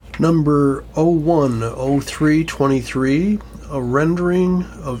Number 010323, a rendering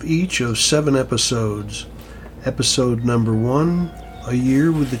of each of 7 episodes. Episode number 1, A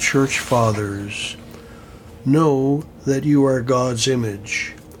Year with the Church Fathers. Know that you are God's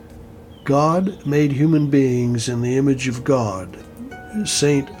image. God made human beings in the image of God.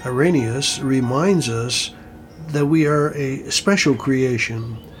 Saint Irenaeus reminds us that we are a special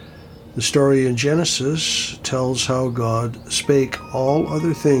creation. The story in Genesis tells how God spake all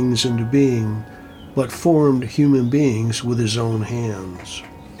other things into being, but formed human beings with his own hands.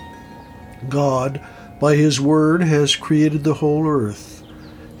 God, by his word, has created the whole earth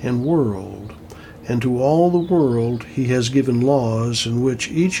and world, and to all the world he has given laws in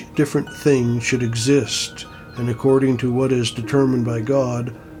which each different thing should exist, and according to what is determined by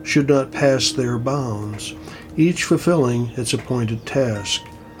God, should not pass their bounds, each fulfilling its appointed task.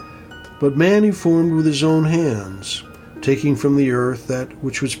 But man he formed with his own hands, taking from the earth that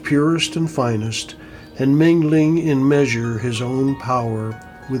which was purest and finest, and mingling in measure his own power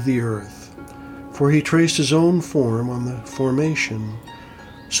with the earth. For he traced his own form on the formation,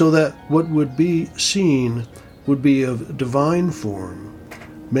 so that what would be seen would be of divine form.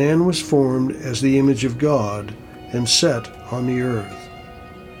 Man was formed as the image of God and set on the earth.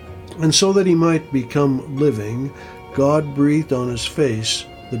 And so that he might become living, God breathed on his face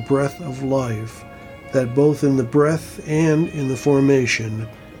the breath of life, that both in the breath and in the formation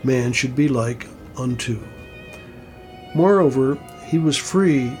man should be like unto. Moreover, he was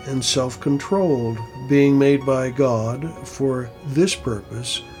free and self-controlled, being made by God for this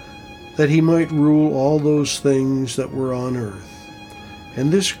purpose, that he might rule all those things that were on earth.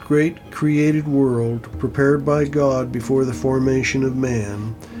 And this great created world, prepared by God before the formation of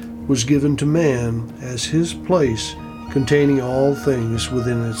man, was given to man as his place, containing all things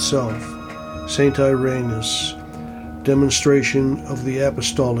within itself. Saint Irenaeus, Demonstration of the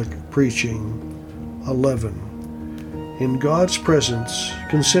Apostolic Preaching, 11. In God's presence,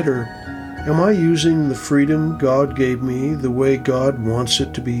 consider, am I using the freedom God gave me the way God wants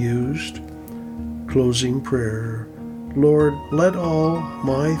it to be used? Closing prayer. Lord, let all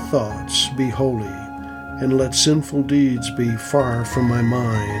my thoughts be holy, and let sinful deeds be far from my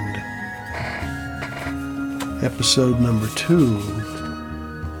mind. Episode number 2,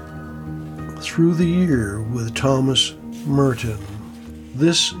 Through the Year with Thomas Merton.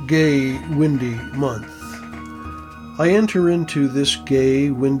 This gay, windy month. I enter into this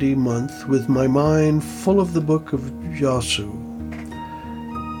gay, windy month with my mind full of the book of Joshua.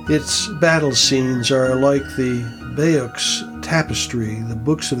 Its battle scenes are like the Bayeux tapestry, the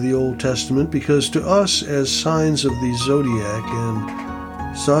books of the Old Testament, because to us, as signs of the zodiac, and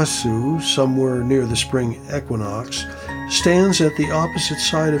Zasu, somewhere near the spring equinox, stands at the opposite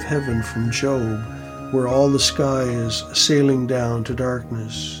side of heaven from Job, where all the sky is sailing down to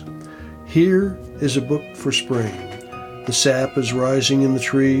darkness. Here is a book for spring. The sap is rising in the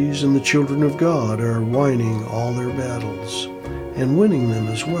trees, and the children of God are winning all their battles, and winning them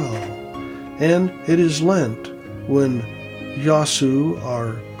as well. And it is Lent, when Yasu,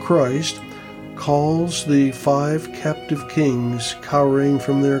 our Christ, calls the 5 captive kings cowering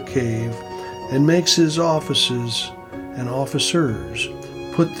from their cave, and makes his officers and officers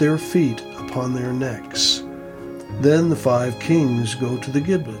put their feet upon their necks. Then the 5 kings go to the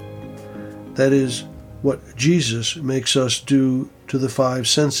gibbet. That is what Jesus makes us do to the 5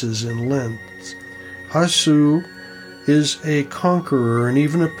 senses in Lent. Hasu is a conqueror and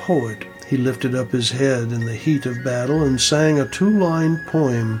even a poet. He lifted up his head in the heat of battle and sang a 2-line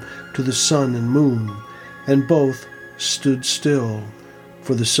poem to the sun and moon, and both stood still,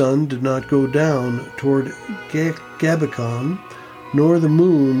 for the sun did not go down toward Gabacon, nor the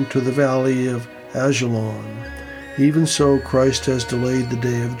moon to the valley of Ajalon. Even so, Christ has delayed the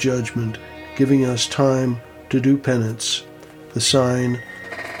day of judgment, giving us time to do penance, the sign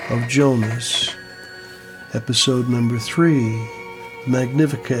of Jonas. Episode number 3,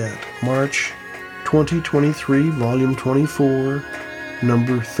 Magnificat, March 2023, Volume 24,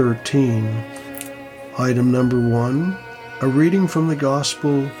 number 13. Item number 1, a reading from the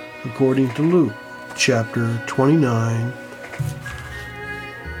Gospel according to Luke, chapter 29,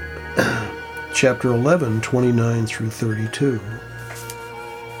 chapter 11, 29 through 32.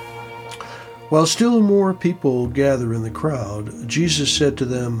 While still more people gather in the crowd, Jesus said to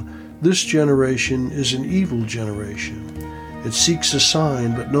them, "This generation is an evil generation. It seeks a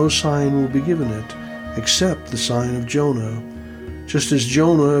sign, but no sign will be given it, except the sign of Jonah. Just as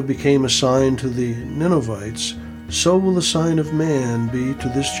Jonah became a sign to the Ninevites, so will the sign of man be to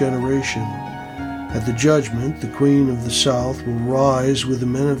this generation. At the judgment, the queen of the south will rise with the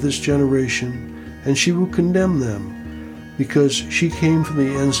men of this generation, and she will condemn them, because she came from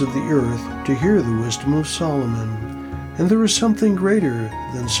the ends of the earth to hear the wisdom of Solomon. And there is something greater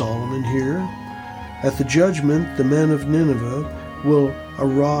than Solomon here. At the judgment, the men of Nineveh will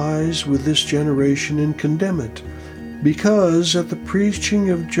arise with this generation and condemn it, because at the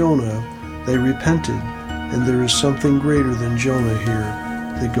preaching of Jonah they repented, and there is something greater than Jonah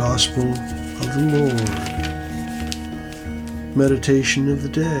here, the gospel of the Lord. Meditation of the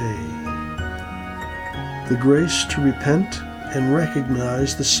day. The grace to repent and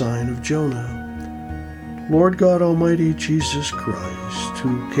recognize the sign of Jonah. Lord God Almighty, Jesus Christ,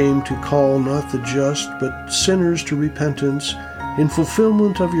 who came to call not the just but sinners to repentance, in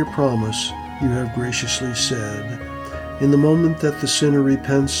fulfillment of your promise, you have graciously said, in the moment that the sinner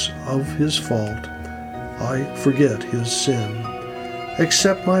repents of his fault, I forget his sin.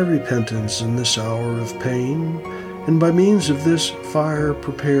 Accept my repentance in this hour of pain, and by means of this fire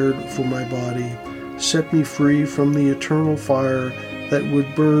prepared for my body, set me free from the eternal fire that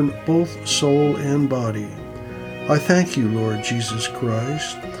would burn both soul and body. I thank you, Lord Jesus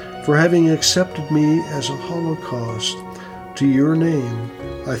Christ, for having accepted me as a holocaust to your name.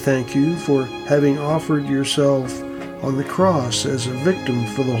 I thank you for having offered yourself on the cross as a victim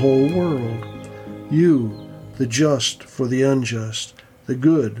for the whole world. You, the just for the unjust, the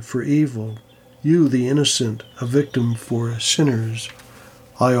good for evil, you, the innocent, a victim for sinners.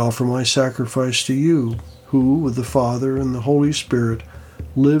 I offer my sacrifice to you, who, with the Father and the Holy Spirit,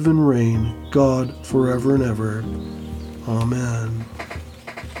 live and reign, God, forever and ever. Amen.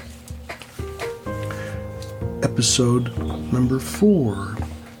 Episode number 4,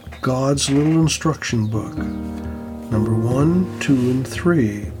 God's Little Instruction Book, number 1, 2, and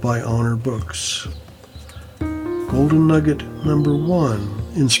 3 by Honor Books. Golden Nugget number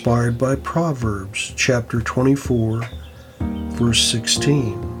 1, inspired by Proverbs, chapter 24, verse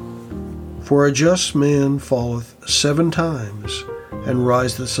 16. For a just man falleth 7 times, and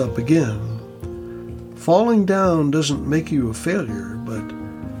riseth up again. Falling down doesn't make you a failure, but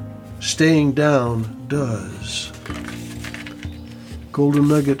staying down does. Golden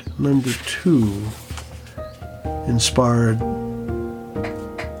Nugget number 2, inspired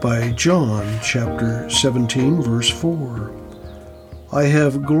by John chapter 17, verse 4. I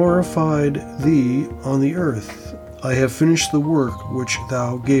have glorified thee on the earth. I have finished the work which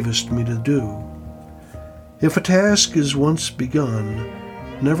thou gavest me to do. If a task is once begun,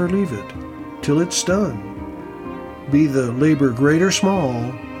 never leave it till it's done. Be the labor great or small,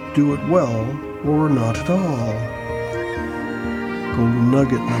 do it well or not at all. Golden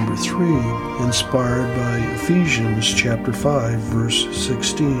Nugget number 3, inspired by Ephesians chapter 5, verse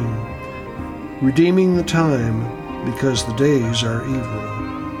 16. Redeeming the time, because the days are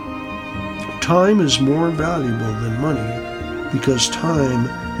evil. Time is more valuable than money, because time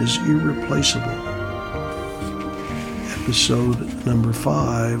is irreplaceable. Episode number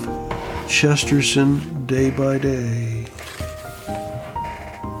 5, Chesterton Day by Day.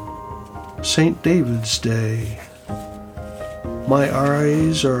 St. David's Day. My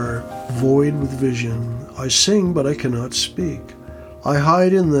eyes are void with vision. I sing, but I cannot speak. I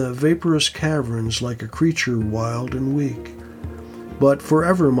hide in the vaporous caverns like a creature wild and weak. But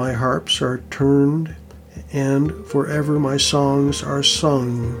forever my harps are turned, and forever my songs are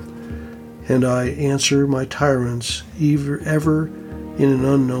sung, and I answer my tyrants ever in an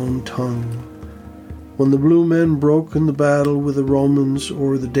unknown tongue. When the blue men broke in the battle with the Romans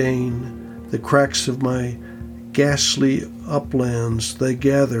or the Dane, the cracks of my ghastly uplands they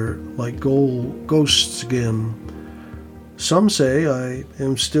gather like ghosts again. Some say I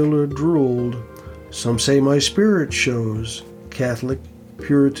am still a drooled, some say my spirit shows, Catholic,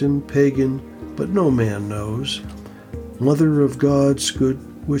 Puritan, pagan, but no man knows. Mother of God's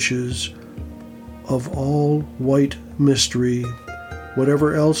good wishes, of all white mystery,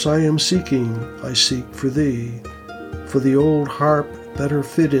 whatever else I am seeking, I seek for thee. For the old harp better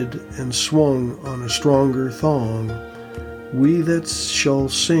fitted and swung on a stronger thong, we that shall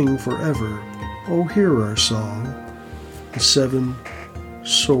sing forever, oh hear our song, the 7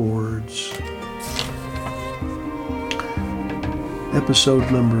 Swords. Episode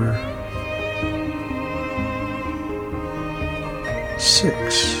number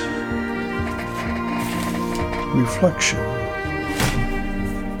 6, Reflection.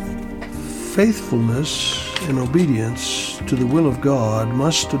 Faithfulness and obedience to the will of God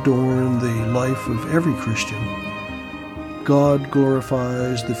must adorn the life of every Christian. God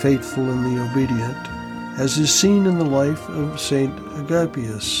glorifies the faithful and the obedient, as is seen in the life of St.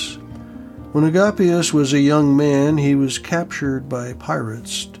 Agapius. When Agapius was a young man, he was captured by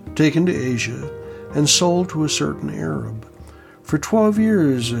pirates, taken to Asia, and sold to a certain Arab. For 12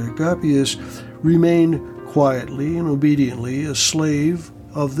 years, Agapius remained quietly and obediently a slave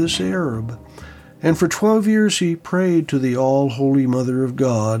of this Arab. And for 12 years he prayed to the all-holy Mother of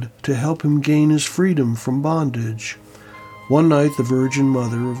God to help him gain his freedom from bondage. One night the Virgin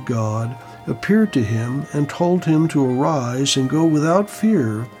Mother of God appeared to him and told him to arise and go without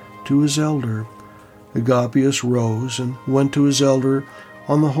fear to his elder. Agapius rose and went to his elder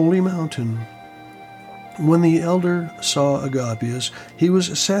on the holy mountain. When the elder saw Agapius, he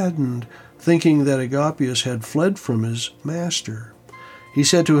was saddened, thinking that Agapius had fled from his master. He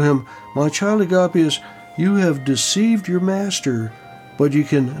said to him, "My child Agapius, you have deceived your master, but you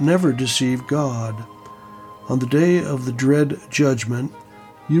can never deceive God. On the day of the dread judgment,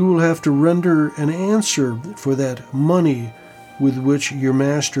 you will have to render an answer for that money with which your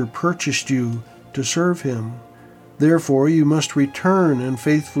master purchased you to serve him. Therefore you must return and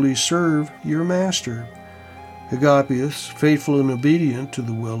faithfully serve your master." Agapius, faithful and obedient to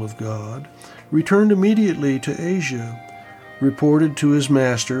the will of God, returned immediately to Asia, reported to his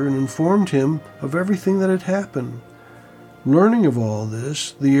master, and informed him of everything that had happened. Learning of all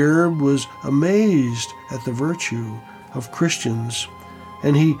this, the Arab was amazed at the virtue of Christians,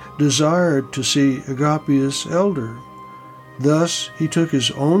 and he desired to see Agapius' elder. Thus he took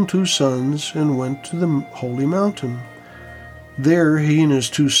his own 2 sons and went to the holy mountain. There he and his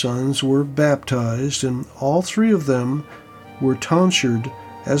 2 sons were baptized, and all 3 of them were tonsured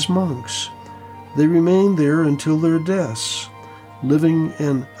as monks. They remained there until their deaths, living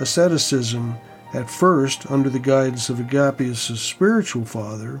in asceticism, at first under the guidance of Agapius' spiritual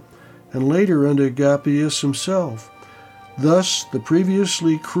father, and later under Agapius himself. Thus the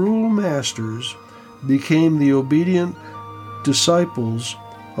previously cruel masters became the obedient disciples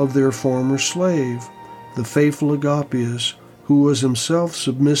of their former slave, the faithful Agapius, who was himself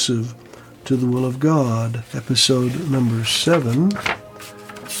submissive to the will of God. Episode number 7,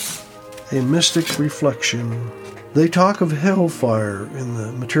 A Mystic Reflection. They talk of hellfire in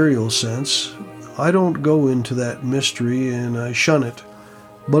the material sense. I don't go into that mystery and I shun it.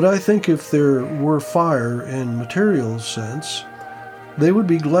 But I think if there were fire in material sense, they would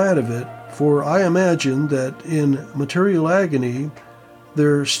be glad of it, for I imagine that in material agony,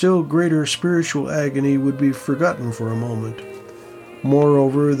 their still greater spiritual agony would be forgotten for a moment.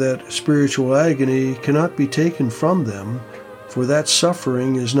 Moreover, that spiritual agony cannot be taken from them, for that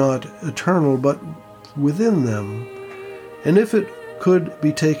suffering is not eternal but within them. And if it could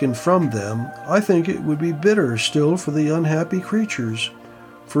be taken from them, I think it would be bitter still for the unhappy creatures.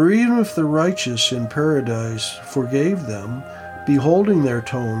 For even if the righteous in paradise forgave them, beholding their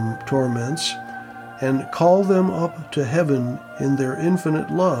torments, and call them up to heaven in their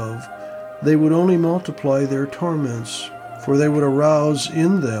infinite love, they would only multiply their torments, for they would arouse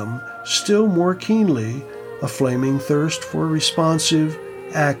in them still more keenly a flaming thirst for responsive,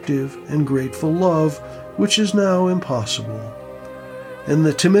 active, and grateful love, which is now impossible. In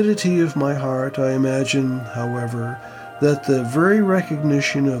the timidity of my heart, I imagine, however, that the very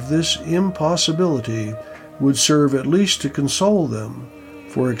recognition of this impossibility would serve at least to console them,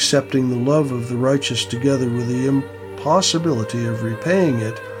 for accepting the love of the righteous together with the impossibility of repaying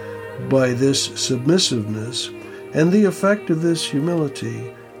it by this submissiveness and the effect of this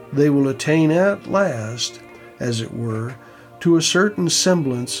humility, they will attain at last, as it were, to a certain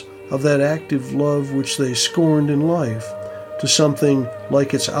semblance of that active love which they scorned in life, to something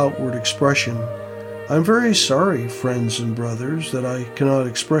like its outward expression. I'm very sorry, friends and brothers, that I cannot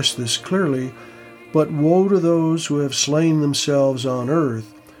express this clearly, but woe to those who have slain themselves on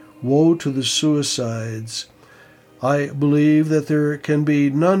earth, woe to the suicides. I believe that there can be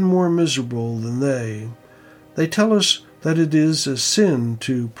none more miserable than they. They tell us that it is a sin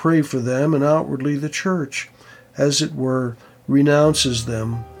to pray for them, and outwardly the Church, as it were, renounces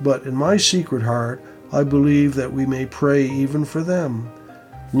them, but in my secret heart I believe that we may pray even for them.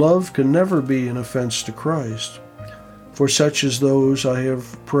 Love can never be an offense to Christ. For such as those I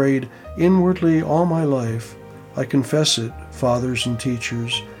have prayed inwardly all my life. I confess it, fathers and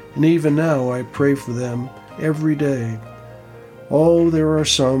teachers, and even now I pray for them every day. Oh, there are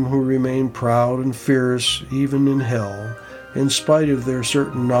some who remain proud and fierce even in hell, in spite of their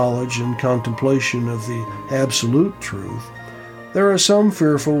certain knowledge and contemplation of the absolute truth. There are some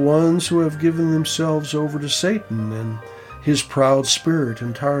fearful ones who have given themselves over to Satan and his proud spirit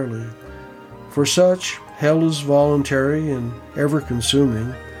entirely. For such, hell is voluntary and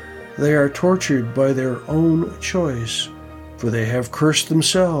ever-consuming. They are tortured by their own choice, for they have cursed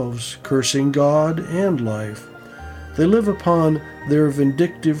themselves, cursing God and life. They live upon their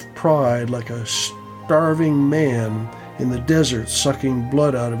vindictive pride like a starving man in the desert sucking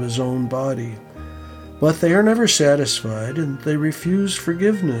blood out of his own body. But they are never satisfied, and they refuse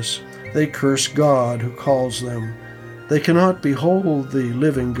forgiveness, they curse God who calls them. They cannot behold the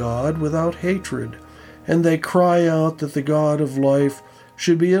living God without hatred, and they cry out that the God of life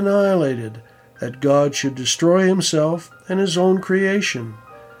should be annihilated, that God should destroy himself and his own creation.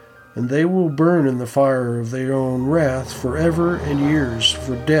 And they will burn in the fire of their own wrath forever and years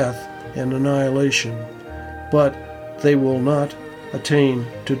for death and annihilation. But they will not attain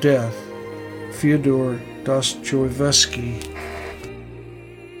to death. Fyodor Dostoevsky.